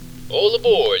All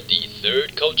aboard the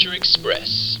Third Culture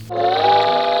Express.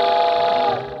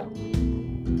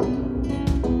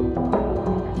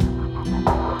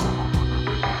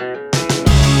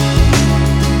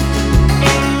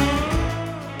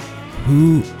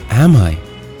 Who am I?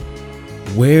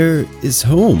 Where is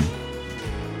home?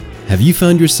 Have you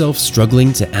found yourself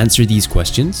struggling to answer these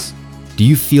questions? Do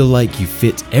you feel like you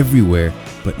fit everywhere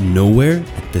but nowhere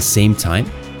at the same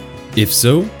time? If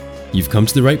so, you've come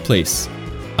to the right place.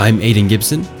 I'm Aidan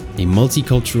Gibson, a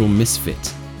multicultural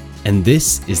misfit, and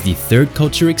this is the Third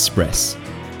Culture Express.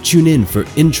 Tune in for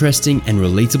interesting and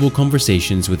relatable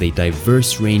conversations with a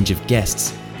diverse range of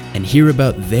guests and hear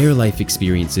about their life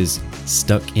experiences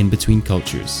stuck in between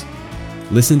cultures.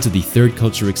 Listen to the Third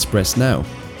Culture Express now,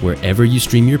 wherever you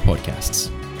stream your podcasts.